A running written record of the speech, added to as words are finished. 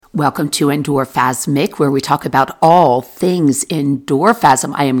Welcome to Endorphasmic, where we talk about all things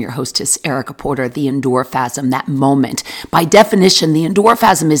endorphasm. I am your hostess, Erica Porter. The endorphasm, that moment. By definition, the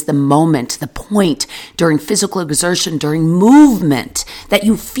endorphasm is the moment, the point during physical exertion, during movement, that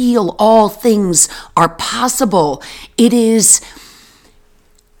you feel all things are possible. It is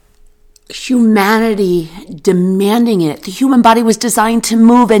humanity demanding it. The human body was designed to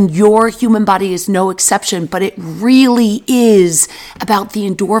move, and your human body is no exception, but it really is about the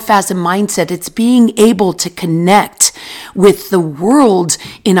endorphasm mindset. It's being able to connect with the world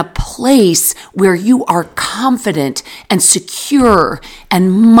in a place where you are confident and secure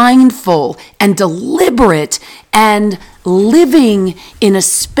and mindful and deliberate and living in a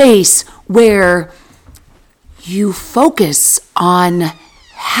space where you focus on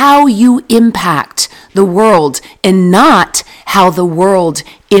how you impact the world and not how the world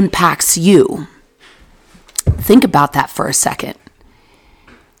impacts you. Think about that for a second.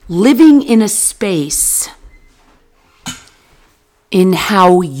 Living in a space in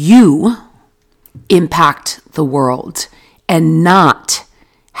how you impact the world and not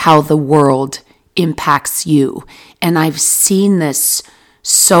how the world impacts you. And I've seen this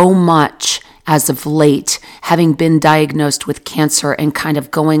so much as of late, having been diagnosed with cancer and kind of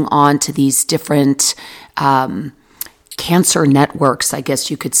going on to these different cancer networks, I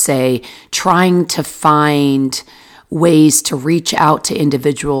guess you could say, trying to find ways to reach out to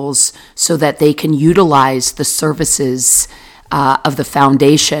individuals so that they can utilize the services of the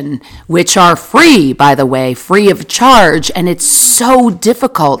foundation, which are free, by the way, free of charge. And it's so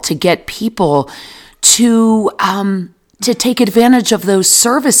difficult to get people to take advantage of those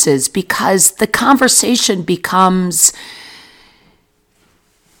services because the conversation becomes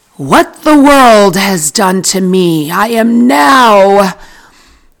what the world has done to me. I am now,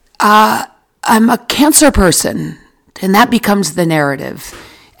 I'm a cancer person. And that becomes the narrative.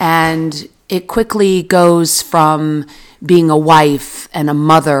 And it quickly goes from being a wife and a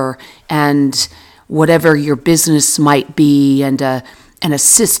mother and whatever your business might be and a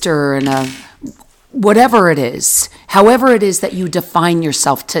sister and a whatever it is, however it is that you define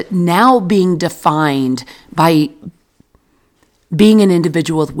yourself, to now being defined by being an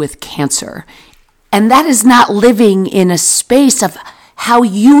individual with cancer. And that is not living in a space of how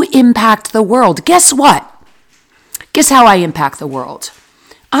you impact the world. Guess what? Guess how I impact the world?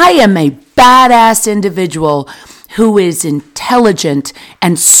 I am a badass individual who is intelligent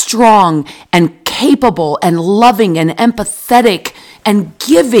and strong and capable and loving and empathetic and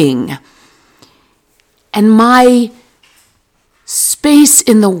giving. And my space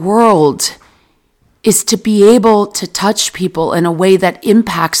in the world is to be able to touch people in a way that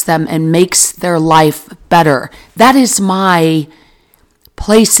impacts them and makes their life better. That is my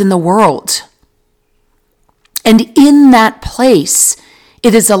place in the world. And in that place,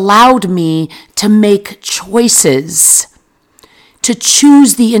 it has allowed me to make choices, to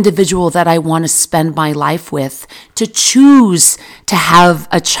choose the individual that I want to spend my life with, to choose to have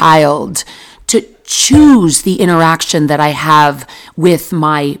a child, to choose the interaction that I have with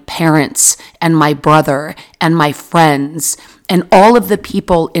my parents and my brother and my friends and all of the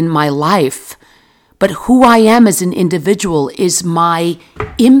people in my life. But who I am as an individual is my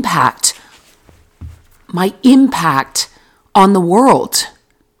impact on the world.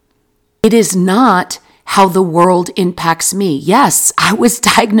 It is not how the world impacts me. Yes, I was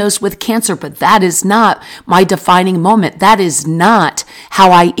diagnosed with cancer, but that is not my defining moment. That is not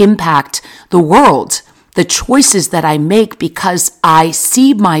how I impact the world. The choices that I make because I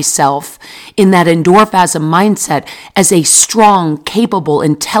see myself in that endorphasm mindset as a strong, capable,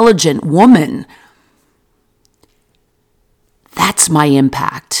 intelligent woman. That's my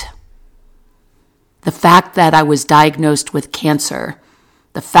impact. The fact that I was diagnosed with cancer,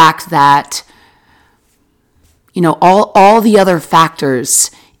 the fact that all the other factors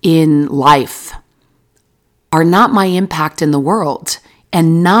in life are not my impact in the world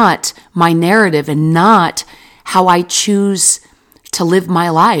and not my narrative and not how I choose to live my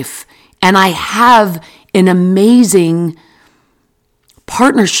life. And I have an amazing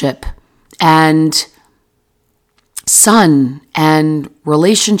partnership and son and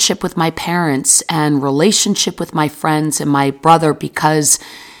relationship with my parents and relationship with my friends and my brother because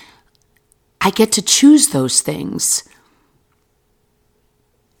I get to choose those things.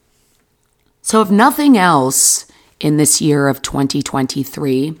 So if nothing else in this year of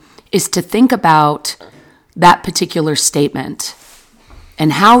 2023 is to think about that particular statement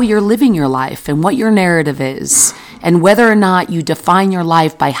and how you're living your life and what your narrative is and whether or not you define your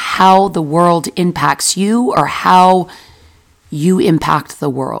life by how the world impacts you or how you impact the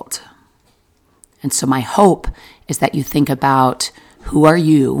world. And so my hope is that you think about Who are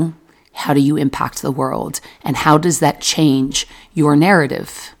you? How do you impact the world? And how does that change your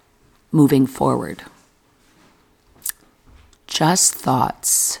narrative moving forward? Just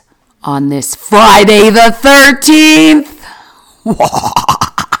thoughts on this Friday the 13th.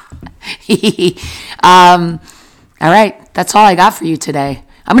 All right, that's all I got for you today.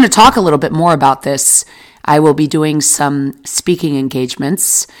 I'm going to talk a little bit more about this. I will be doing some speaking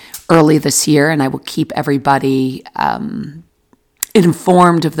engagements early this year, and I will keep everybody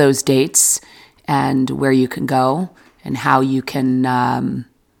informed of those dates and where you can go and how you can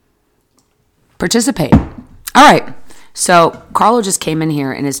participate. All right, so Carlo just came in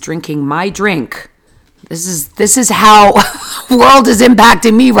here and is drinking my drink. This is how the world is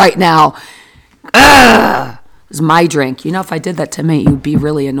impacting me right now. Ugh. It's my drink. You know, if I did that to me, you'd be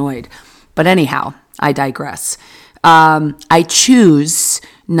really annoyed. But anyhow, I digress. I choose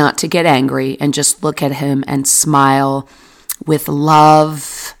not to get angry and just look at him and smile with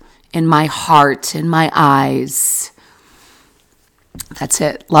love in my heart, in my eyes. That's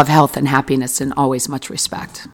it. Love, health, and happiness, and always much respect.